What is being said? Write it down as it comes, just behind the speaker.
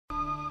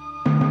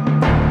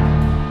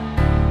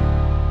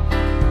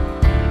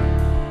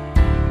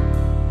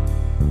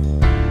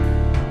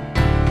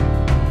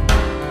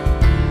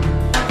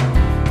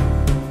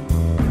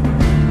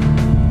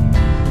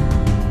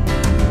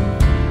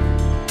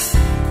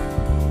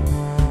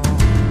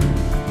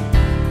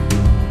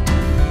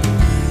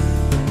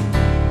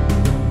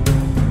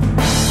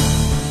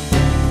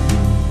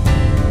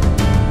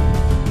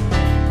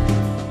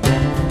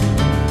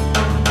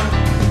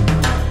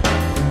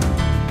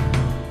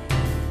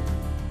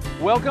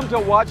Welcome to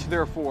Watch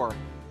Therefore.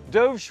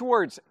 Dove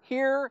Schwartz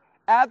here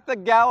at the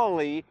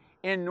Galilee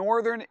in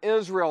northern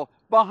Israel.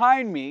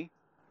 Behind me,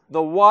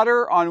 the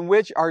water on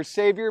which our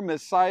Savior,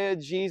 Messiah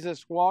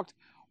Jesus walked.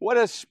 What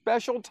a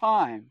special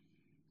time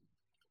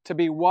to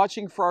be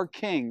watching for our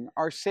King,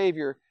 our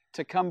Savior,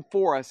 to come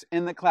for us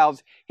in the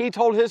clouds. He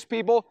told His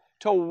people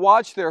to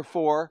watch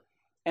therefore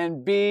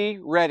and be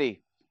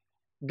ready.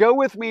 Go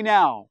with me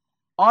now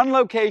on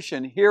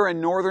location here in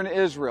northern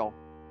Israel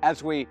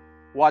as we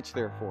watch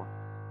therefore.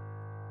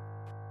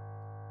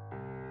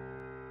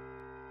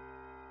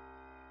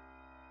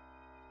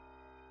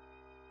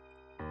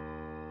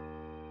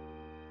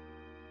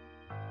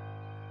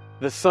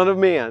 The Son of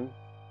Man,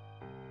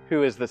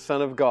 who is the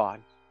Son of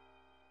God,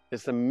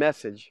 is the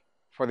message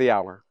for the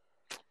hour.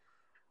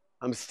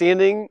 I'm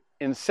standing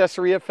in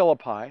Caesarea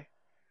Philippi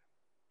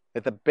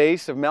at the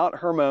base of Mount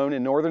Hermon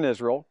in northern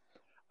Israel,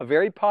 a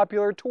very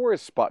popular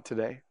tourist spot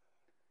today.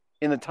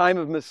 In the time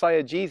of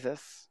Messiah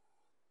Jesus,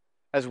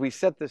 as we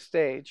set the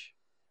stage,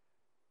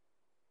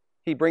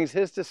 He brings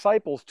His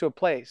disciples to a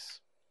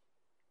place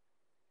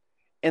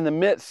in the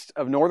midst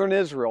of northern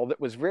Israel that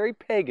was very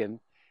pagan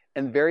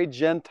and very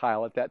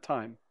Gentile at that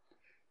time.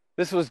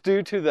 This was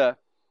due to the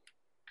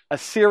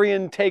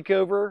Assyrian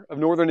takeover of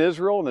northern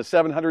Israel in the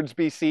 700s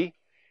BC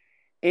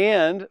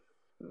and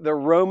the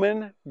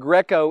Roman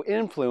Greco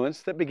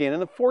influence that began in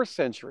the 4th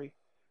century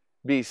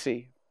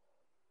BC.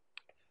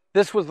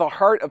 This was the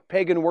heart of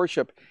pagan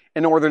worship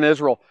in northern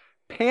Israel.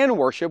 Pan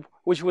worship,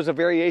 which was a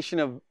variation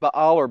of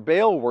Baal or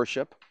Baal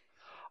worship,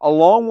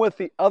 along with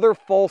the other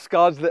false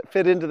gods that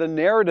fit into the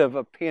narrative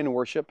of Pan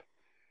worship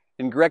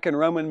in Greek and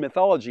Roman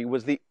mythology,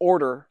 was the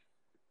order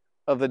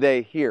of the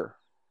day here.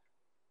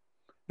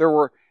 There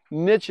were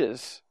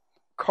niches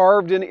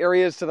carved in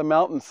areas to the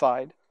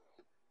mountainside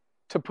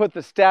to put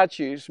the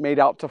statues made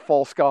out to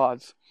false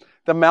gods.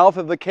 The mouth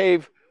of the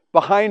cave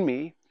behind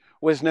me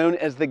was known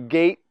as the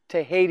gate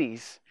to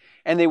Hades,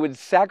 and they would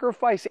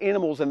sacrifice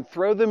animals and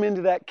throw them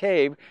into that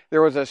cave.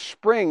 There was a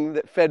spring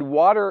that fed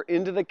water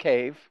into the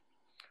cave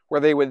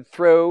where they would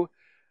throw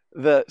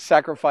the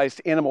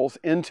sacrificed animals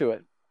into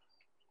it.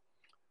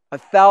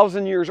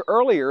 1,000 years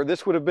earlier,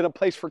 this would have been a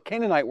place for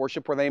Canaanite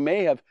worship where they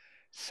may have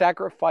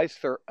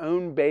sacrificed their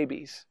own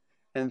babies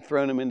and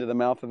thrown them into the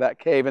mouth of that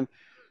cave. And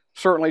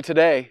certainly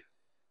today,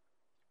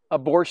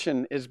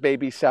 abortion is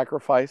baby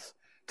sacrifice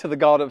to the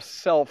god of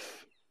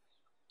self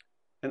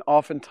and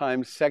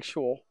oftentimes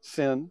sexual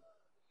sin.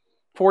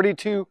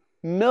 42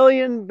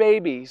 million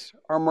babies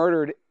are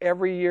murdered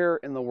every year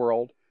in the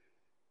world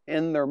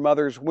in their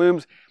mother's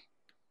wombs.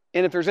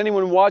 And if there's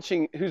anyone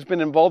watching who's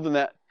been involved in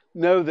that,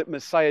 know that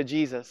Messiah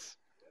Jesus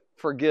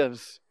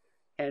forgives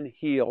and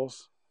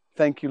heals.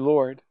 Thank you,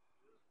 Lord.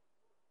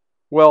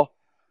 Well,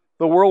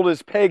 the world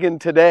is pagan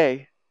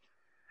today,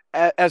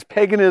 as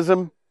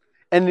paganism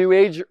and New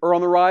Age are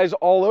on the rise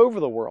all over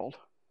the world.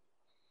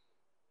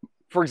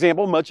 For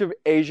example, much of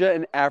Asia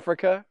and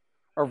Africa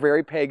are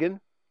very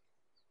pagan.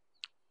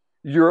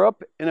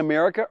 Europe and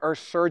America are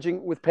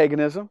surging with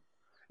paganism.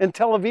 And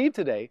Tel Aviv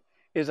today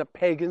is a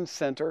pagan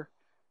center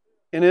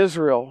in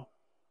Israel.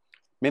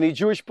 Many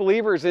Jewish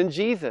believers in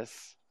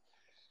Jesus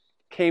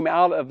came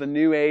out of the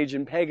New Age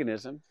and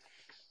paganism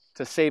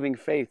to saving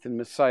faith in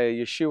Messiah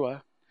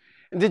Yeshua.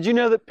 And did you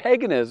know that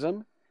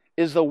paganism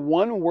is the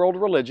one world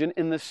religion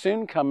in the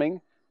soon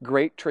coming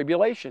Great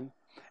Tribulation?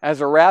 As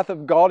the wrath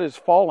of God is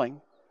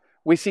falling,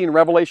 we see in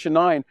Revelation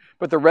 9,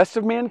 but the rest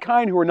of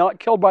mankind who were not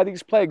killed by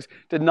these plagues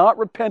did not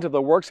repent of the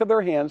works of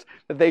their hands,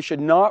 that they should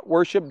not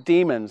worship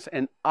demons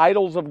and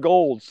idols of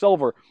gold,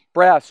 silver,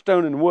 brass,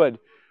 stone, and wood,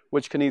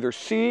 which can neither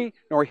see,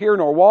 nor hear,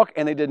 nor walk,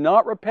 and they did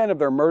not repent of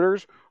their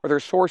murders, or their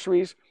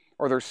sorceries,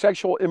 or their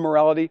sexual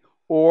immorality,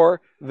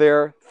 or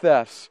their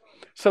thefts.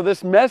 So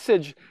this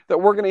message that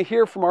we're going to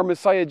hear from our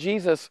Messiah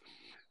Jesus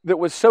that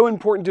was so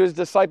important to His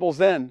disciples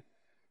then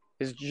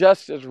is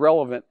just as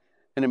relevant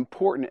and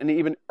important and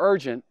even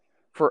urgent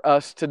for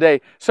us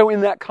today. So in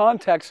that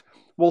context,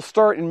 we'll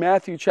start in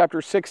Matthew chapter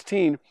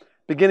 16,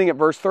 beginning at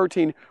verse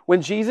 13.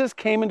 When Jesus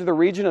came into the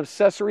region of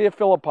Caesarea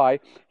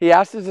Philippi, He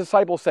asked His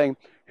disciples, saying,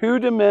 "Who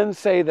do men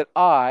say that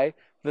I,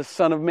 the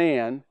Son of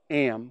Man,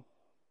 am?"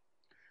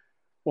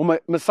 Well,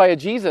 Messiah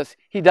Jesus,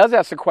 He does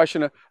ask the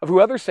question of who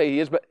others say He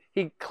is, but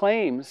He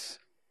proclaims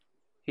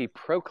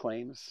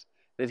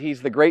that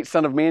He's the great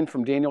Son of Man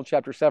from Daniel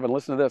chapter 7.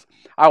 Listen to this.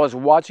 "I was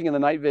watching in the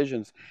night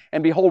visions,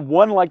 and behold,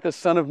 one like the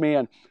Son of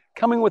Man,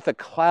 coming with the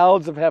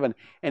clouds of heaven.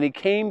 And He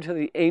came to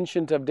the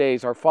Ancient of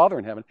Days, our Father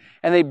in heaven,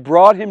 and they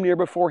brought Him near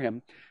before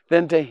Him.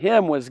 Then to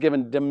Him was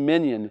given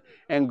dominion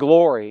and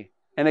glory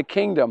and a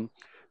kingdom,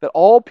 that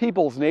all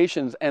peoples,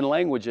 nations, and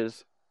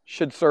languages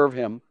should serve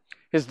Him.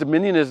 His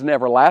dominion is an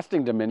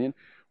everlasting dominion,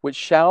 which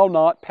shall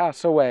not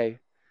pass away,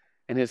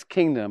 and His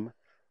kingdom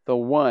the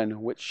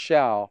one which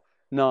shall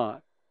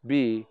not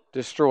be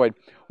destroyed."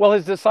 Well,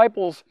 His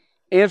disciples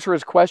answer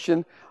His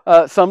question.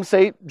 Some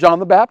say John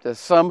the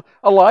Baptist, some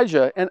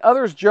Elijah, and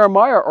others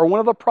Jeremiah or one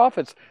of the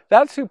prophets.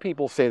 That's who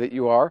people say that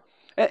you are.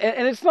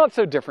 And it's not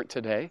so different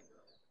today.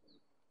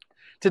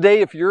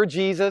 Today, if you're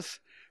Jesus,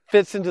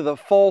 fits into the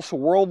false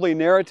worldly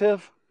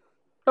narrative,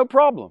 no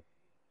problem.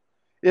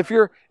 If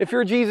your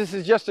Jesus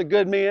is just a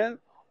good man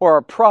or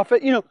a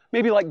prophet,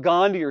 maybe like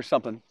Gandhi or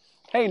something,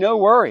 hey, no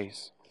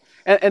worries.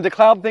 And to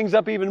cloud things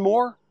up even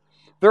more,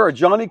 there are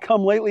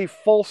Johnny-come-lately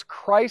false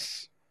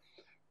Christs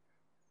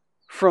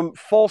from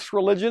false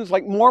religions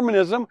like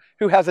Mormonism,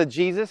 who has a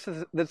Jesus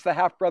that's the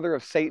half-brother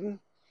of Satan.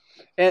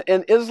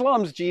 And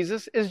Islam's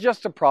Jesus is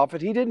just a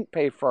prophet. He didn't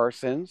pay for our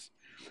sins.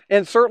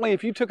 And certainly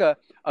if you took a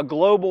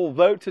global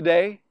vote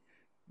today,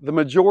 the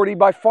majority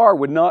by far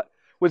would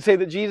say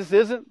that Jesus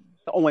isn't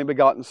the only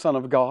begotten Son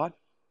of God.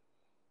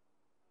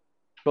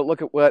 But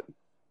look at what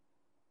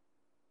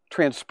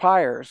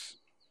transpires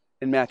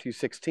in Matthew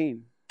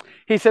 16.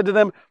 He said to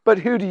them, "But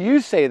who do you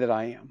say that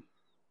I am?"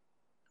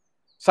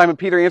 Simon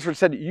Peter answered and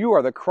said, "You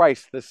are the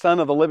Christ, the Son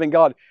of the living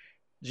God."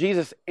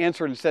 Jesus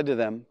answered and said to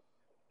them,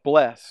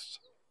 "Blessed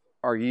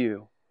are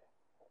you,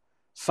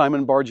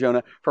 Simon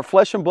Bar-Jonah, for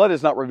flesh and blood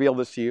has not revealed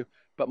this to you,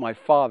 but my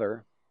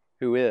Father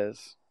who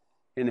is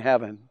in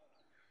heaven."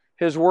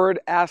 His word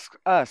asks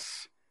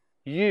us,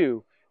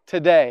 you,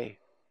 today,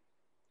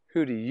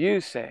 who do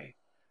you say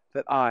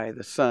that I,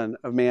 the Son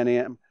of Man,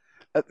 am?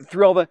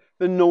 Through all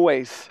the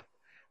noise,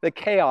 the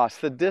chaos,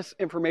 the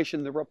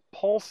disinformation, the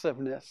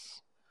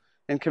repulsiveness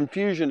and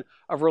confusion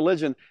of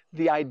religion,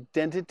 the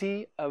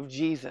identity of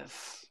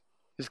Jesus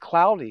is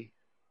cloudy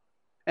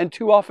and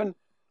too often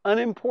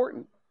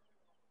unimportant.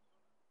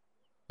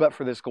 But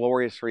for this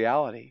glorious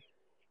reality,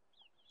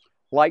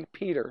 like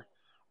Peter,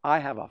 I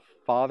have a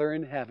Father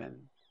in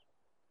heaven,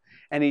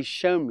 and He's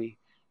shown me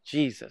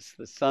Jesus,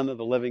 the Son of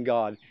the living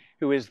God,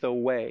 who is the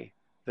way,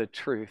 the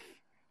truth,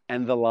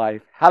 and the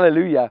life.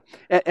 Hallelujah.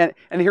 And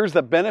here's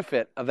the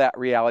benefit of that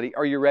reality.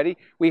 Are you ready?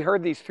 We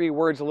heard these three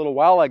words a little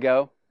while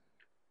ago.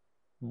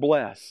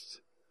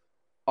 Blessed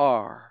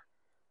are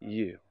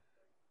you.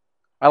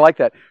 I like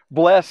that.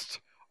 Blessed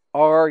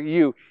are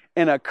you.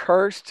 In a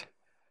cursed,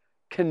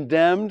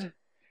 condemned,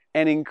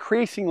 and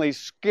increasingly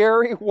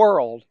scary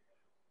world,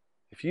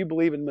 if you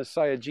believe in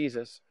Messiah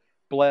Jesus,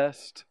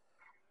 blessed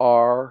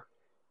are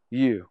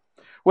you.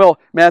 Well,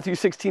 Matthew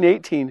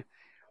 16:18,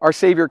 our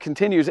Savior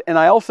continues, "And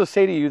I also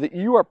say to you that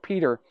you are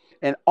Peter,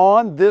 and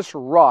on this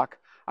rock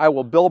I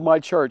will build my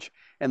church,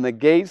 and the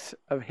gates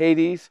of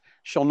Hades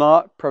shall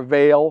not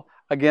prevail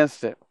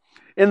against it."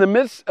 In the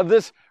midst of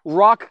this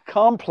rock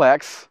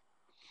complex,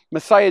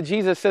 Messiah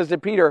Jesus says to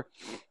Peter,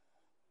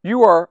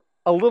 "You are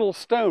a little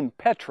stone,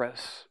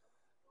 Petros."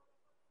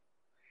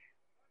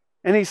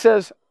 And he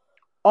says,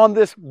 "On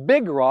this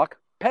big rock,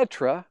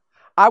 Petra,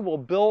 I will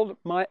build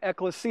my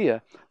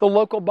ecclesia," the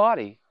local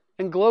body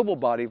and global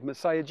body of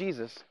Messiah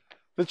Jesus,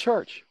 the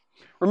church.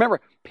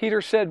 Remember,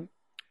 Peter said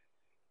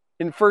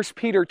in 1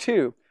 Peter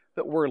 2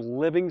 that we're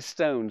living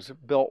stones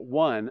built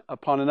one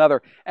upon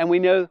another. And we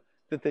know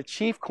that the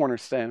chief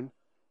cornerstone,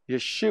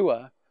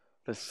 Yeshua,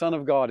 the Son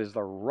of God, is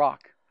the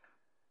rock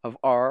of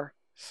our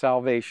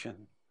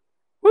salvation.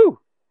 Woo!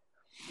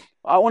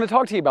 I want to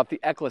talk to you about the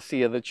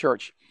ecclesia, the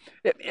church.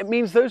 It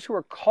means those who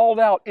are called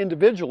out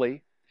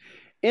individually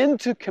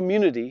into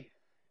community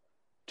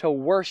to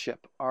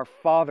worship our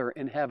Father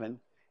in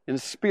heaven in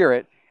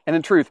spirit and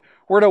in truth.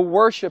 We're to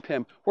worship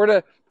Him. We're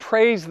to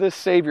praise this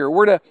Savior.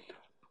 We're to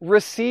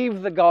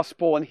receive the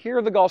gospel and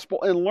hear the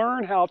gospel and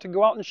learn how to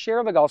go out and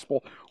share the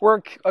gospel.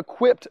 We're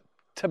equipped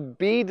to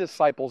be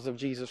disciples of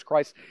Jesus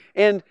Christ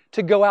and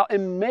to go out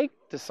and make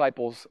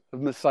disciples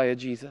of Messiah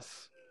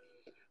Jesus,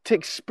 to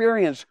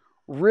experience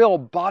real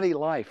body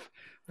life,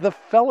 the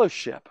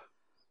fellowship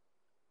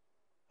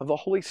of the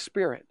Holy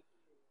Spirit,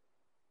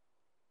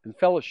 and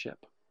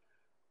fellowship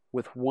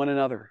with one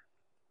another.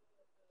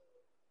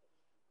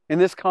 In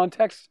this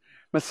context,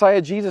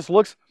 Messiah Jesus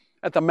looks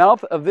at the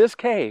mouth of this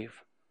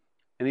cave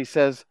and He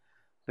says,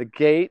 "The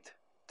gate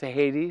to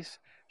Hades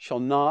shall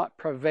not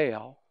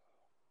prevail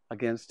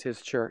against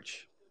His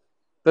church."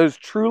 Those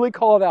truly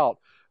called out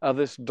of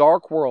this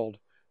dark world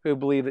who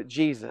believe that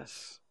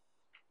Jesus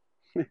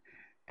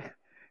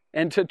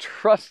and to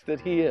trust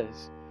that He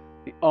is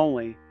the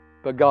only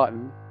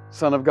begotten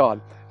Son of God.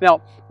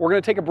 Now, we're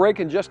going to take a break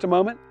in just a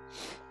moment.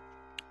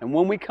 And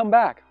when we come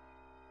back,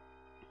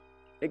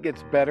 it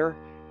gets better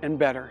and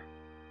better.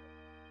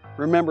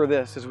 Remember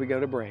this as we go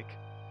to break.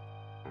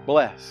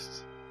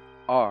 Blessed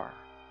are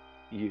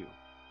you.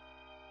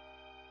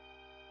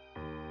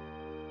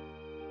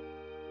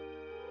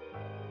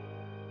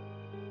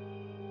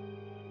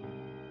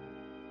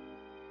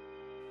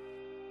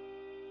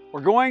 We're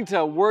going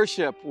to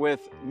worship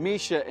with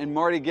Misha and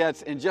Marty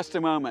Getz in just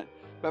a moment.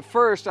 But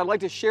first, I'd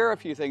like to share a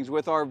few things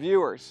with our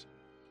viewers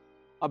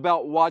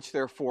about Watch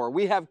Therefore.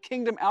 We have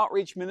Kingdom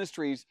Outreach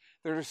Ministries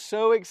that are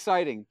so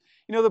exciting.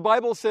 You know, the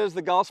Bible says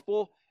the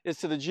gospel is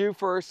to the Jew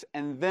first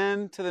and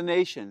then to the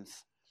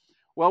nations.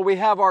 Well, we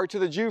have our To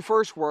the Jew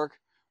First work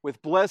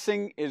with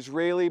Blessing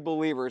Israeli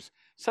Believers.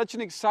 Such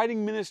an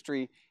exciting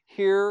ministry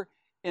here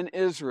in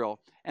Israel.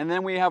 And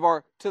then we have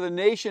our To the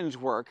Nations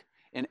work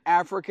in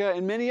Africa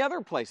and many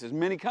other places,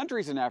 many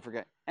countries in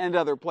Africa and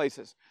other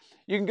places.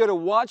 You can go to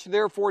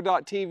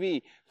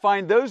watchtherefore.tv,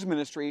 find those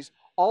ministries,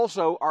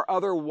 also our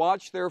other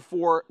Watch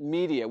Therefore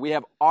media. We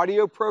have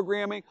audio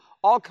programming,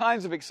 all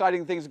kinds of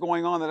exciting things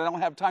going on that I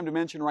don't have time to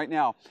mention right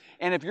now.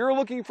 And if you're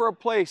looking for a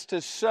place to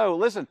sow,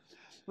 listen,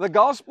 the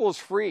gospel is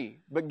free,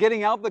 but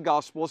getting out the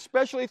gospel,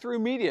 especially through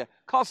media,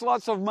 costs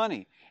lots of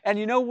money. And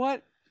you know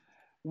what?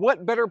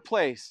 What better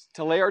place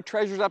to lay our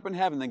treasures up in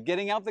heaven than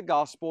getting out the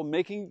gospel,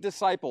 making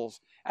disciples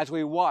as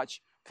we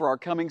watch for our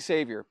coming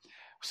Savior?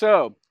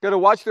 So, go to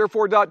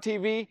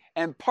watchtherefore.tv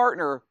and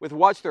partner with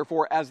Watch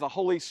Therefore as the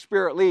Holy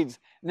Spirit leads.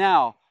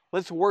 Now,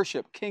 let's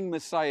worship King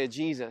Messiah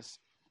Jesus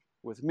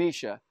with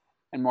Misha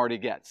and Marty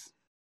Getz.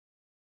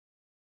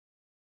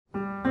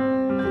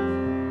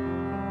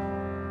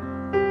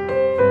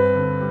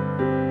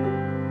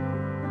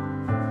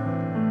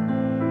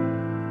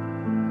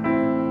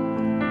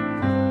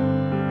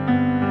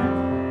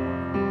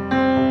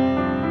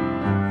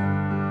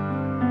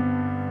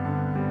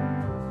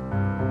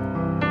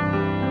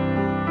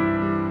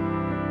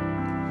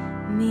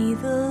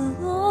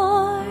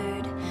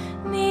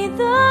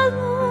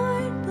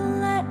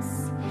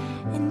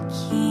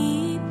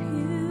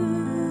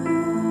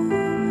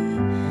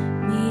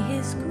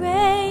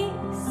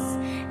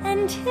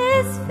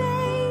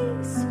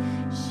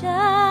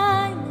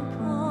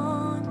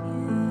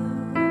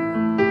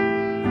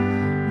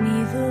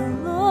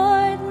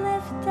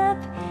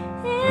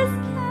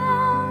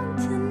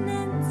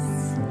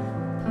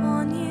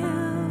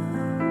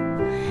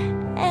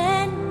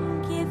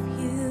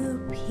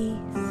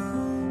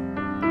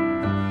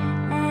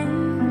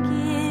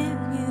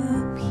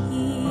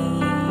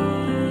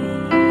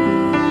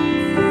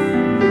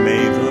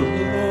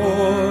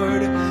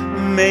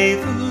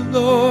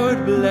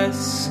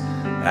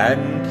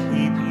 And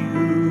keep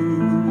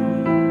you.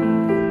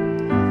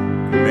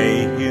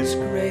 May His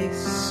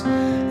grace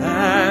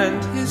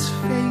and His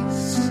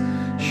face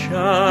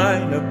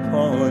shine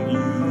upon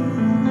you.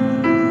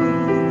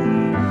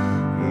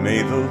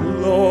 May the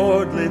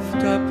Lord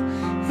lift up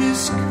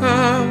His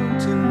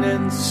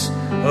countenance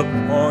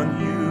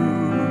upon you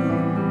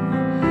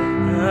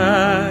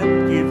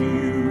and give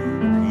you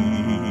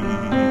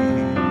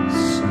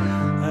peace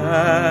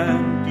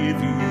and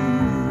give you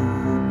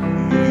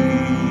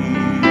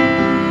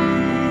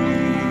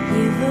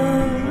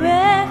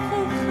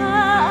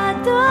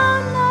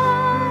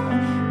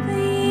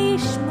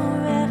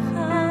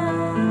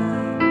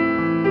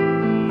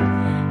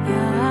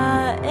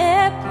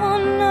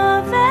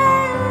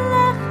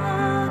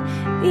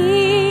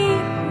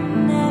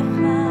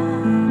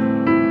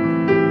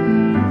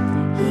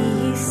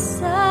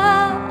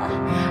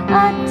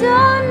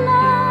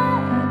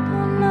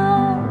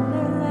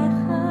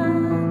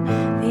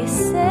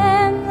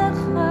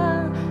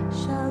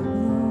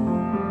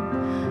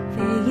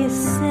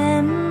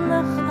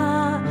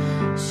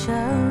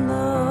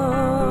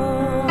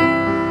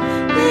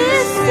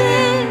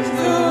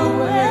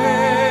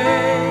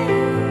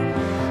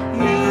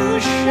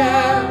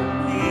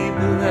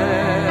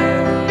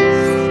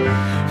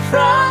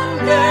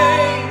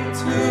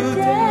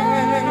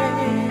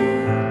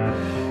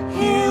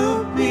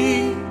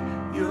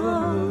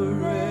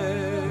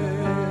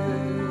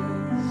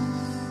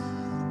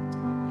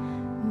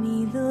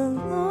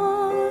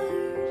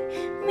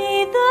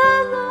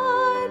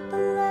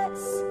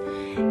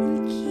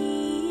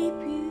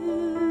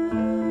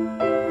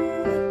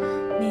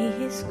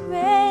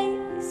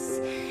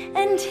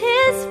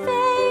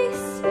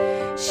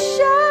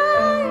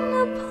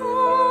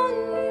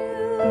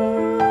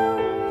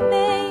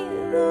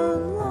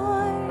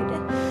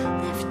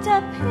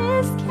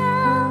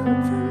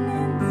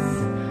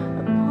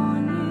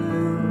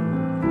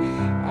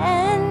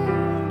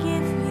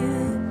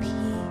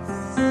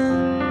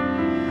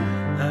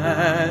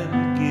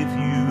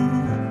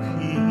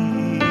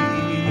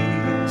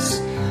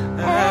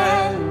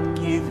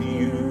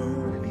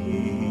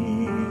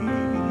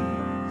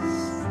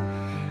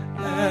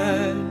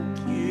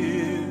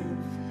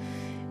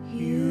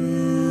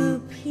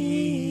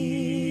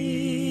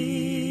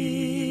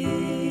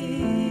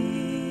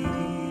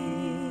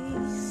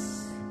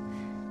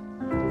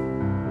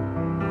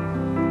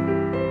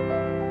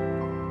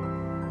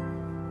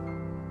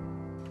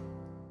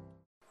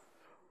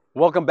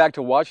Welcome back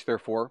to Watch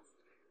Therefore.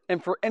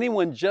 And for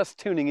anyone just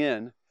tuning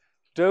in,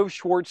 Dov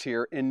Schwartz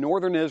here in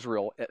northern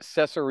Israel at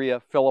Caesarea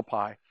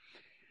Philippi.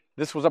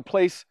 This was a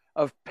place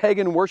of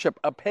pagan worship,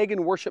 a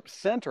pagan worship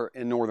center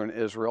in northern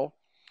Israel.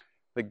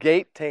 The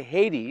gate to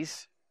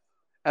Hades,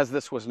 as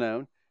this was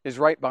known, is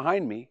right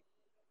behind me.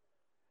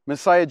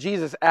 Messiah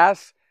Jesus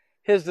asks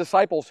His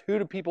disciples, "Who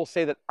do people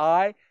say that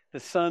I, the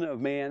Son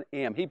of Man,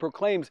 am?" He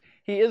proclaims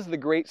He is the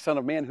great Son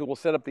of Man who will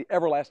set up the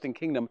everlasting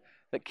kingdom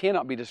that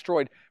cannot be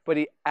destroyed. But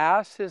He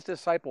asks His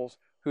disciples,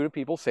 "Who do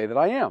people say that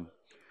I am?"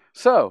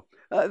 So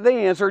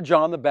they answer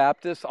John the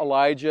Baptist,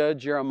 Elijah,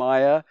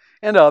 Jeremiah,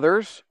 and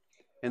others.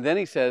 And then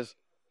He says,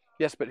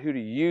 "Yes, but who do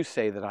you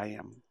say that I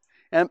am?"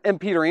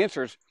 And Peter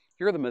answers,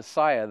 "You're the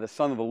Messiah, the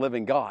Son of the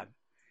living God."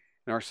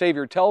 And our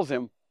Savior tells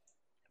him,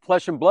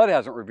 "Flesh and blood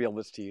hasn't revealed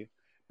this to you,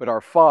 but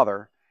our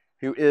Father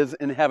who is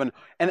in heaven.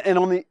 And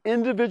on the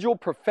individual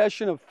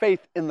profession of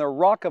faith in the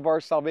rock of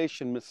our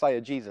salvation,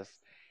 Messiah Jesus,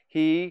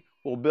 he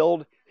will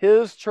build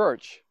his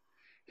church,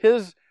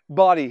 his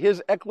body,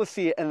 his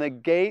ecclesia, and the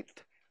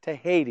gate to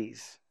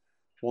Hades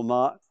will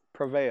not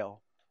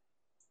prevail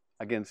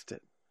against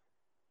it.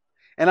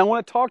 And I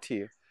want to talk to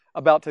you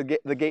about the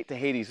gate to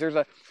Hades. There's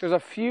a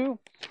few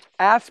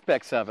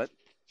aspects of it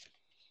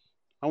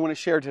I want to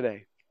share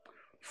today.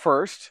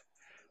 First,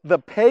 the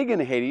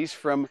pagan Hades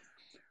from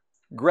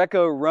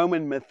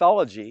Greco-Roman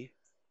mythology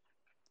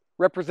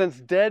represents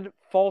dead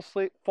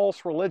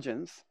false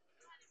religions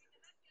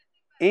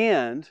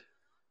and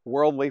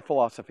worldly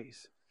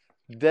philosophies.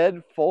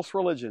 Dead false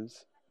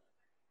religions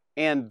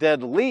and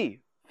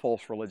deadly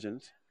false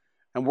religions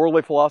and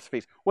worldly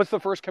philosophies. What's the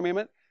first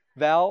commandment?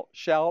 Thou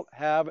shalt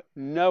have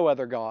no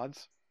other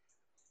gods.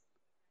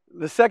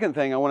 The second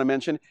thing I want to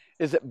mention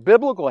is that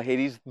biblical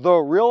Hades, the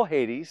real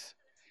Hades,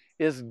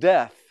 is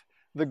death,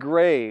 the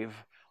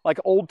grave, like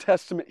Old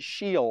Testament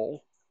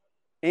Sheol,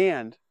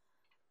 and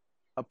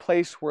a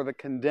place where the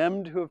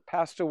condemned who have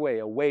passed away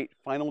await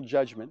final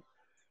judgment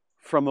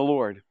from the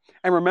Lord.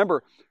 And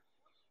remember,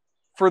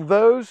 for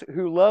those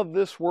who love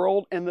this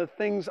world and the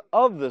things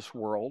of this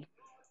world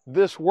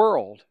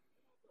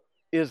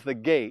is the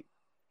gate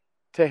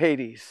to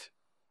Hades.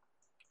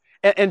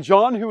 And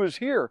John, who is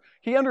here,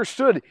 he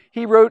understood.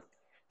 He wrote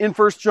in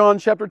 1 John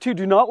chapter 2,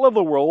 do not love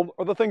the world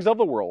or the things of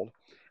the world.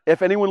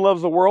 If anyone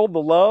loves the world,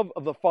 the love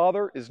of the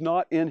Father is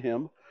not in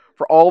him.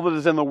 For all that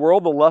is in the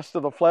world, the lust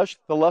of the flesh,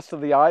 the lust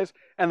of the eyes,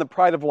 and the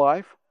pride of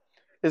life,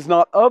 is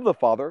not of the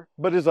Father,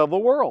 but is of the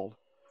world.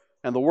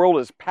 And the world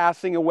is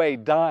passing away,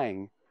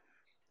 dying,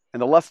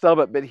 and the lust of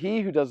it. But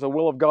he who does the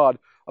will of God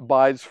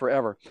abides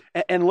forever.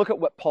 And look at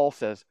what Paul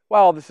says.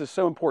 Wow, this is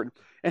so important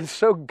and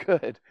so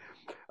good.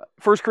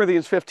 1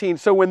 Corinthians 15,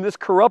 so when this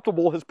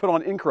corruptible has put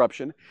on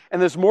incorruption,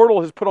 and this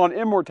mortal has put on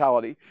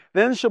immortality,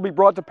 then shall be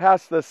brought to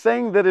pass the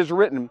saying that is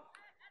written,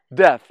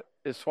 death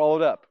is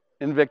swallowed up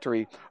in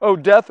victory. O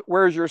death,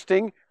 where is your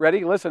sting?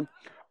 Ready? Listen.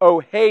 O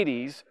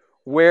Hades,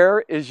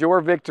 where is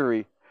your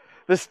victory?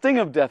 The sting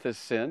of death is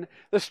sin.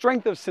 The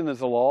strength of sin is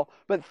the law.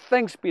 But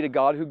thanks be to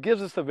God who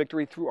gives us the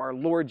victory through our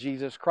Lord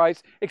Jesus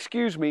Christ.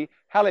 Excuse me.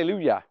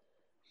 Hallelujah.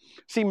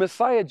 See,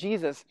 Messiah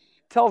Jesus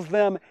tells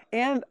them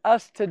and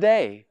us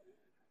today,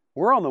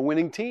 we're on the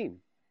winning team.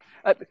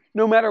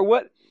 No matter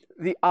what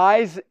the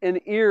eyes and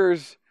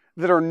ears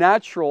that are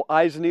natural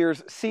eyes and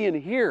ears see and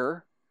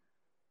hear,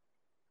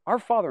 our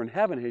Father in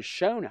heaven has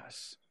shown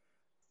us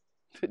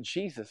that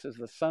Jesus is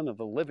the Son of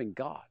the living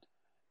God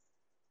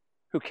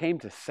who came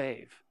to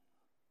save.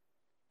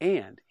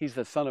 And He's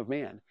the Son of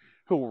Man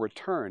who will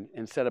return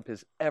and set up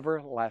His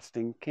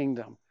everlasting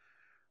kingdom.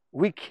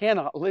 We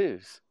cannot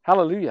lose.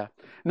 Hallelujah.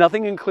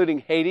 Nothing, including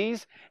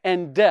Hades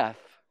and death,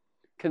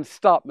 can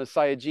stop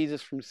Messiah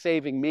Jesus from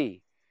saving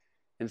me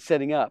and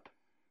setting up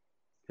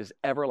His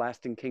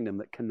everlasting kingdom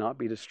that cannot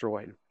be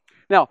destroyed.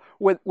 Now,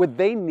 would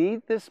they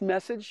need this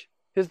message,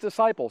 His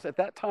disciples at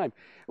that time?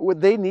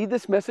 Would they need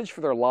this message for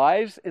their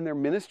lives and their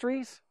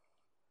ministries?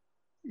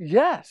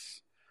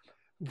 Yes.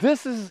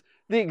 This is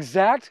the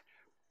exact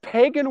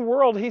pagan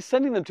world He's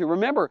sending them to.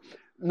 Remember,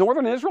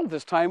 northern Israel at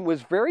this time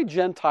was very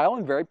Gentile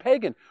and very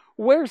pagan.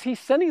 Where's He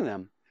sending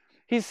them?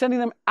 He's sending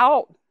them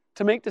out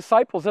to make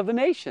disciples of the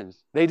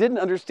nations. They didn't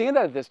understand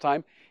that at this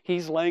time.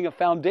 He's laying a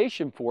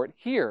foundation for it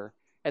here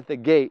at the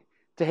gate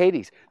to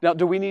Hades. Now,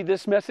 do we need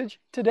this message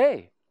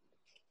today?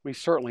 We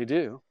certainly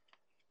do.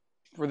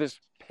 For this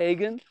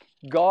pagan,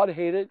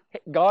 God-hating,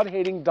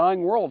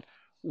 dying world,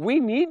 we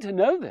need to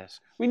know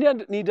this. We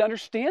need to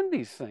understand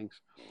these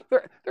things.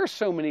 There are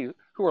so many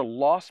who are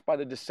lost by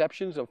the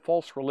deceptions of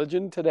false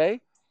religion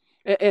today.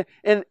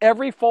 And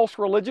every false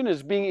religion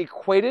is being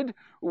equated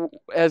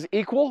as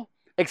equal,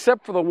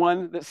 except for the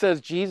one that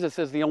says Jesus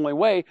is the only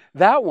way.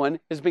 That one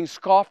is being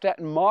scoffed at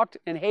and mocked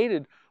and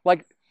hated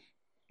like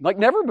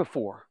never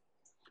before.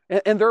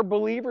 And there are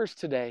believers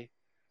today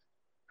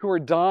who are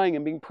dying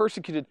and being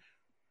persecuted.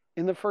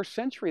 In the first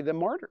century,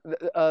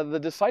 the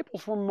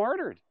disciples were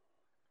martyred,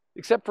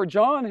 except for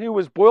John, who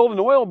was boiled in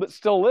oil but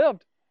still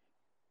lived.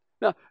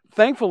 Now,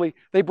 thankfully,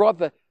 they brought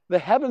the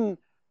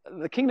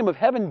kingdom of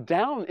heaven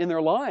down in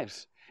their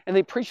lives, and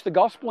they preached the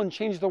gospel and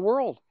changed the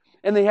world.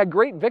 And they had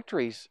great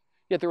victories,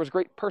 yet there was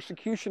great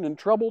persecution and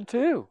trouble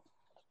too.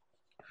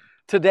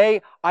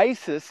 Today,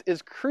 ISIS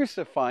is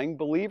crucifying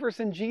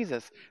believers in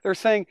Jesus. They're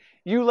saying,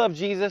 you love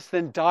Jesus,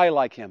 then die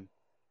like Him.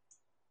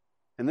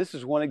 And this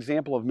is one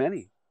example of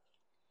many.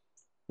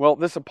 Well,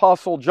 this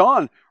apostle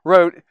John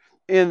wrote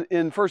in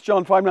 1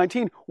 John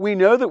 5:19, we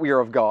know that we are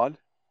of God,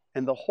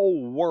 and the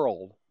whole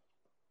world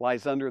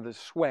lies under the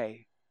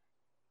sway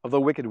of the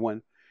wicked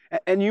one.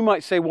 And you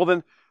might say, well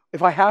then,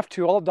 if I have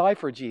to, I'll die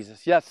for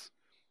Jesus. Yes,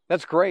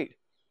 that's great.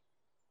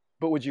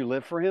 But would you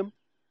live for Him?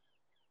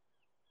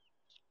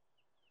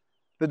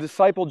 The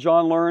disciple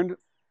John learned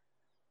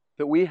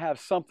that we have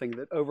something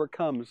that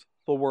overcomes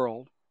the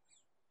world.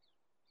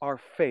 Our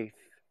faith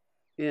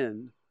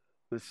in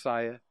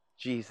Messiah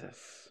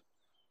Jesus.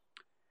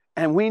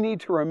 And we need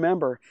to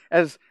remember,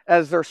 as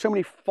there are so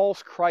many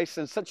false Christs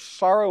and such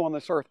sorrow on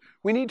this earth,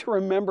 we need to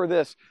remember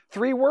this.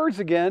 3 words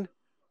again.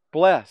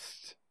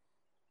 Blessed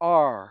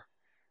are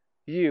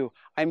you.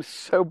 I'm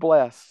so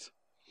blessed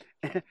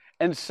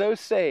and so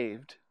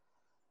saved.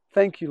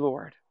 Thank you,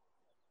 Lord.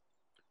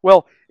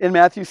 Well, in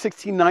Matthew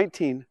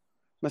 16:19,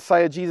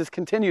 Messiah Jesus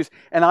continues,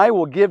 and I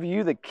will give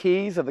you the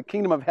keys of the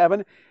kingdom of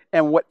heaven,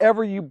 and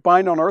whatever you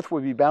bind on earth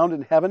will be bound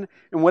in heaven,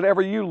 and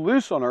whatever you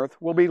loose on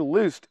earth will be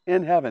loosed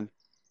in heaven.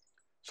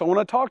 So I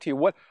want to talk to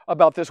you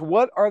about this.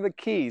 What are the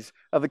keys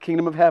of the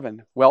kingdom of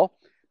heaven? Well,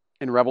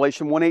 in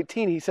Revelation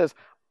 1:18, he says,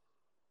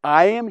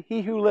 I am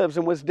he who lives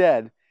and was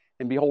dead,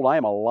 and behold, I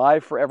am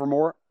alive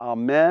forevermore.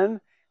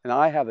 Amen. And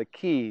I have the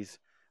keys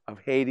of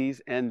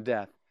Hades and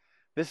death.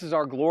 This is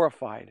our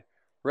glorified,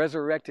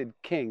 resurrected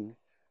King,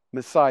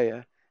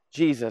 Messiah,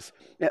 Jesus.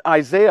 In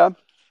Isaiah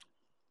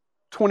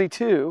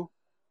 22,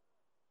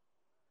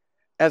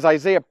 as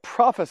Isaiah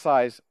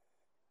prophesies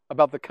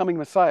about the coming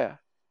Messiah,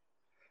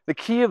 the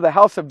key of the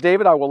house of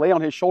David I will lay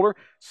on his shoulder,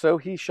 so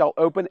he shall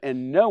open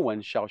and no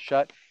one shall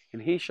shut,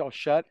 and he shall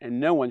shut and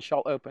no one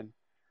shall open.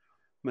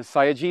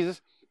 Messiah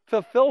Jesus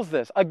fulfills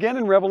this. Again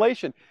in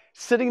Revelation,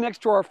 sitting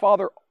next to our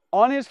Father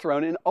on his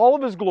throne in all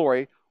of his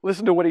glory.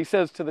 Listen to what he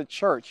says to the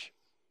church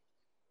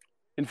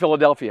in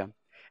Philadelphia.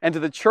 And to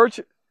the church,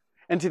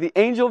 and to the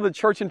angel of the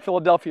church in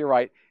Philadelphia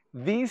write,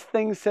 these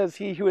things says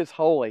he who is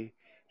holy,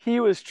 he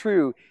who is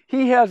true,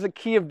 he has the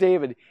key of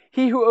David,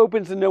 he who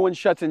opens and no one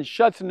shuts, and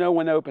shuts and no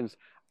one opens.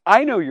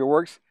 I know your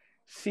works.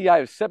 See, I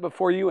have set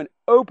before you an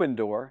open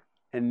door,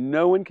 and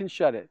no one can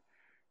shut it.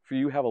 For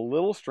you have a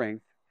little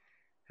strength,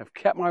 have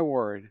kept my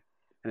word,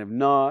 and have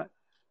not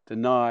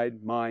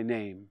denied my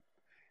name.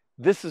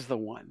 This is the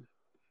one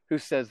who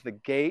says the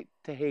gate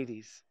to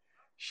Hades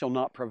shall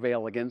not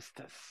prevail against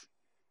us.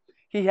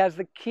 He has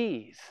the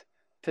keys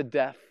to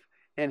death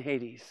and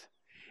Hades.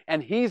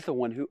 And he's the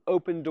one who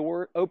opens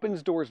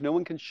doors no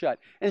one can shut,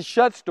 and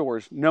shuts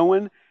doors no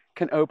one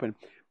can open.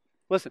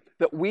 Listen,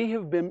 that we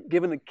have been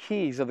given the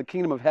keys of the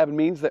kingdom of heaven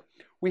means that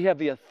we have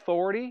the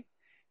authority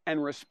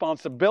and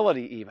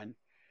responsibility even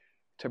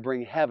to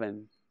bring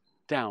heaven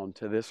down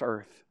to this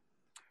earth.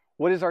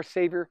 What does our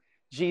Savior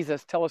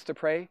Jesus tell us to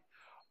pray?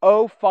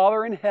 O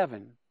Father in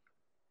heaven,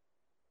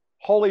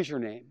 holy is your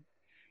name.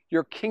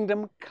 Your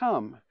kingdom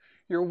come.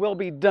 Your will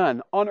be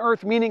done on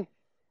earth, meaning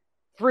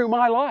through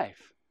my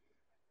life,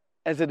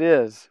 as it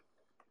is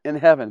in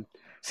heaven.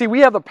 See,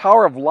 we have the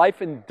power of life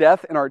and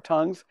death in our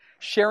tongues,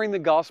 sharing the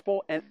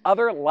gospel and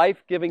other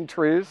life-giving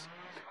truths.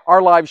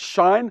 Our lives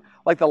shine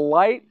like the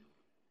light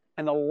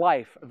and the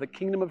life of the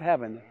kingdom of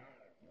heaven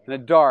in a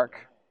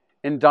dark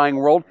and dying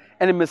world.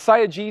 And in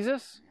Messiah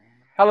Jesus,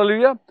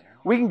 hallelujah,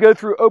 we can go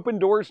through open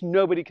doors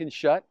nobody can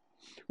shut.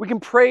 We can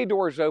pray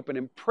doors open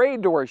and pray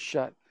doors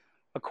shut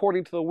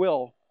according to the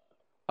will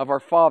of our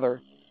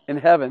Father in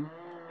heaven.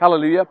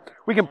 Hallelujah.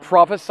 We can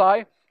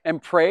prophesy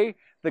and pray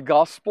the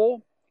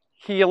gospel,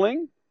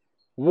 healing,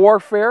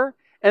 warfare,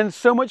 and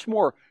so much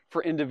more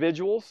for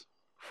individuals,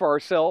 for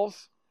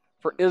ourselves,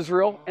 for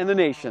Israel and the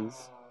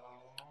nations.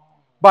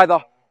 By the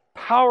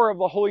power of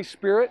the Holy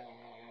Spirit,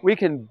 we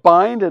can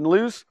bind and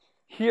loose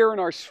here in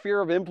our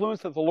sphere of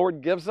influence that the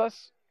Lord gives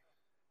us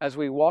as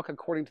we walk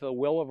according to the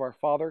will of our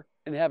Father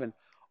in heaven.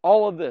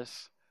 All of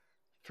this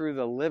through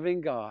the living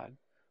God,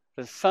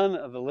 the Son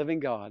of the living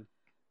God,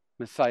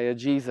 Messiah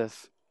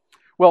Jesus.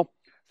 Well,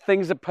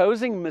 things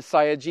opposing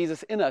Messiah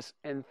Jesus in us,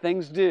 and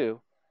things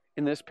do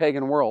in this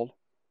pagan world,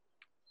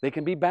 they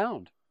can be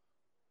bound,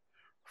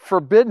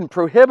 forbidden,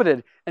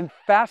 prohibited, and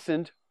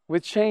fastened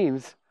with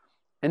chains,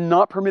 and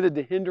not permitted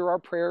to hinder our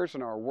prayers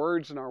and our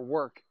words and our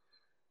work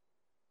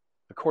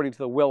according to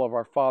the will of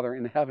our Father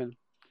in heaven.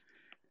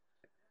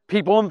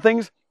 People and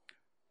things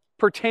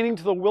pertaining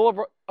to the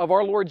will of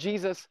our Lord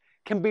Jesus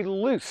can be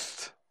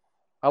loosed.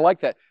 I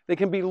like that. They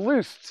can be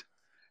loosed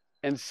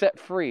and set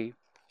free.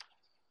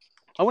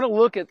 I want to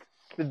look at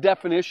the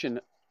definition,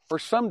 or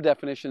some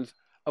definitions,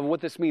 of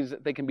what this means,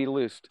 that they can be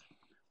loosed.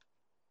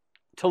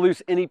 To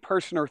loose any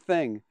person or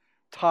thing,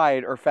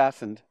 tied or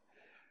fastened.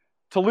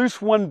 To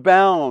loose one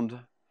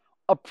bound,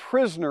 a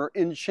prisoner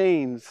in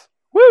chains.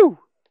 Woo!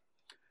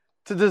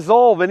 To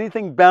dissolve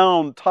anything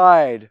bound,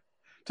 tied.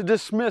 To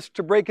dismiss,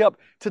 to break up,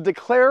 to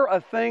declare a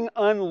thing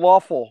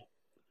unlawful.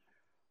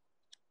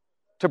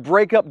 To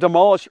break up,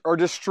 demolish, or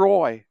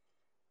destroy.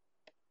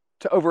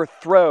 To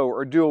overthrow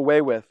or do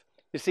away with.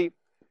 You see,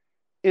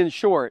 in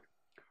short,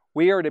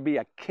 we are to be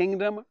a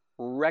kingdom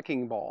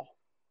wrecking ball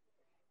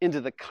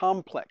into the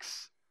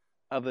complex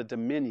of the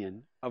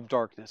dominion of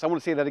darkness. I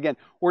want to say that again.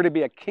 We're to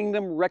be a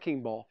kingdom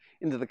wrecking ball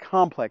into the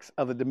complex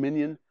of the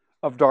dominion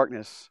of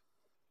darkness.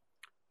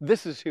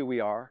 This is who we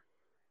are,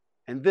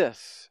 and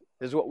this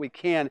is what we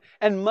can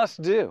and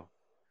must do.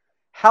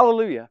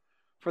 Hallelujah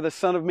for the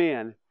Son of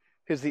Man,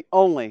 who's the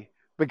only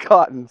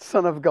begotten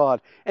Son of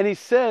God. And he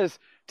says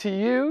to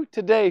you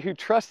today who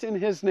trust in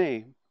his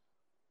name,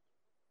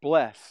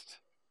 blessed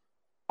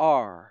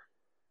are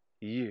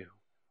you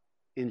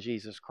in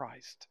Jesus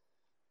Christ.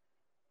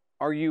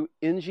 Are you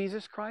in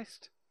Jesus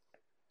Christ?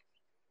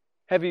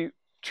 Have you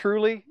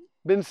truly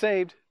been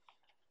saved?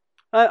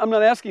 I'm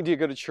not asking, do you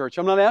go to church?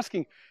 I'm not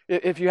asking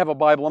if you have a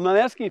Bible. I'm not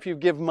asking if you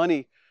give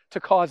money to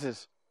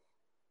causes.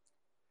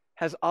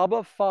 Has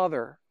Abba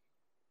Father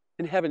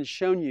in heaven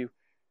shown you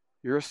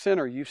you're a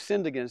sinner? You've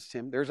sinned against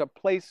Him. There's a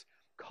place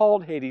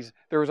called Hades.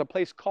 There is a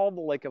place called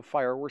the lake of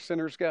fire where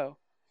sinners go.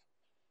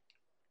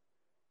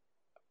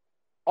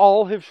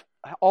 All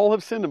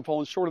have sinned and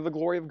fallen short of the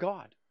glory of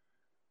God.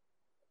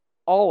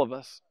 All of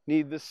us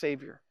need this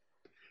Savior.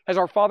 Has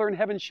our Father in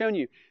heaven shown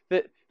you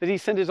that He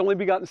sent His only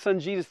begotten Son,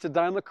 Jesus, to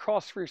die on the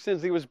cross for your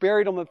sins? He was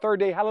buried on the third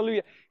day.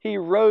 Hallelujah. He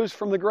rose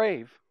from the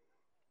grave.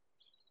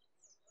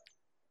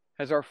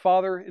 Has our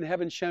Father in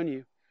heaven shown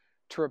you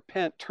to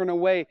repent, turn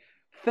away,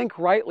 think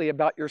rightly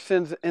about your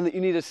sins and that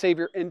you need a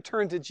Savior, and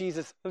turn to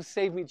Jesus? Oh,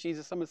 save me,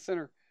 Jesus, I'm a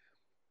sinner.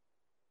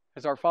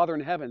 Has our Father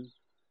in heaven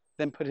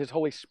then put His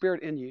Holy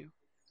Spirit in you,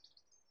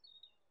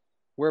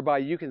 whereby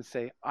you can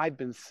say, I've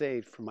been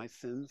saved from my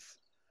sins,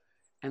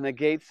 and the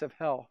gates of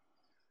hell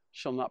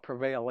shall not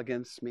prevail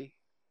against me?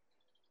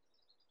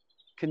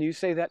 Can you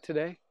say that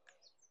today?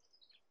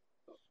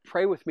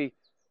 Pray with me.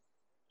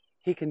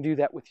 He can do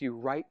that with you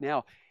right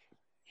now.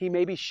 He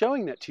may be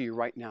showing that to you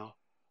right now.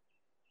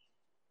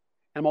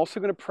 I'm also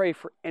going to pray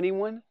for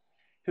anyone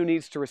who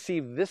needs to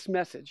receive this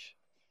message,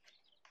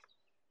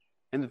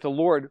 and that the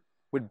Lord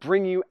would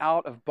bring you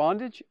out of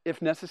bondage,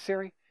 if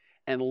necessary,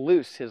 and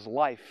loose His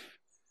life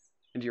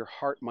into your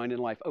heart, mind,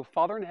 and life. Oh,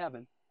 Father in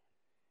heaven,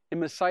 in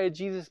Messiah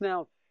Jesus'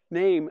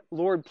 name,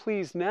 Lord,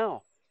 please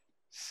now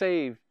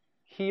save,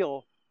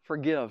 heal,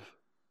 forgive.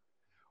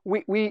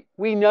 We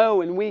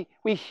know and we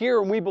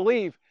hear and we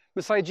believe,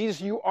 Messiah Jesus,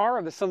 you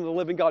are the Son of the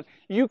living God.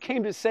 You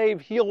came to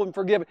save, heal, and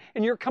forgive,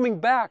 and you're coming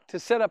back to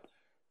set up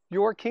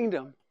your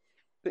kingdom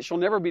that shall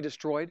never be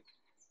destroyed.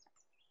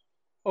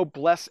 Oh,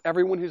 bless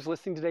everyone who's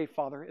listening today,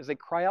 Father, as they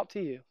cry out to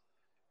you,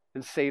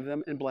 and save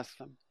them and bless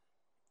them.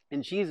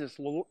 In Jesus,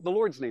 the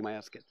Lord's name, I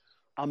ask it.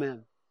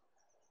 Amen.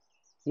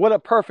 What a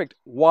perfect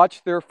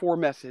watch therefore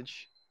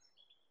message.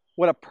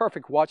 What a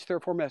perfect watch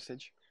therefore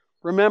message.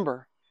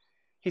 Remember,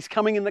 He's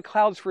coming in the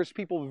clouds for His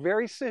people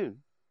very soon.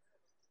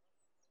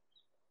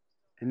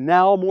 And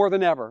now more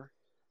than ever,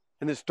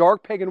 in this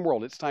dark pagan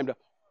world, it's time to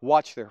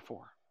watch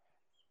therefore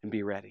and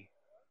be ready.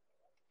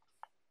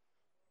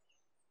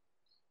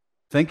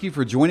 Thank you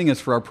for joining us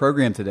for our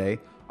program today.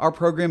 Our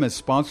program is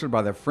sponsored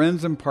by the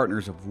friends and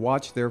partners of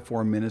Watch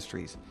Therefore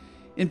Ministries.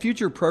 In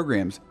future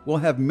programs, we'll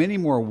have many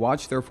more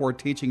Watch Therefore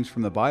teachings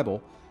from the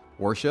Bible,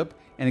 worship,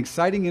 and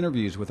exciting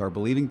interviews with our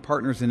believing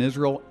partners in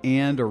Israel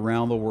and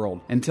around the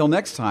world. Until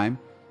next time,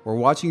 we're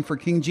watching for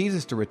King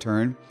Jesus to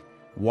return.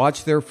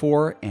 Watch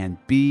therefore and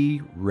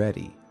be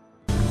ready.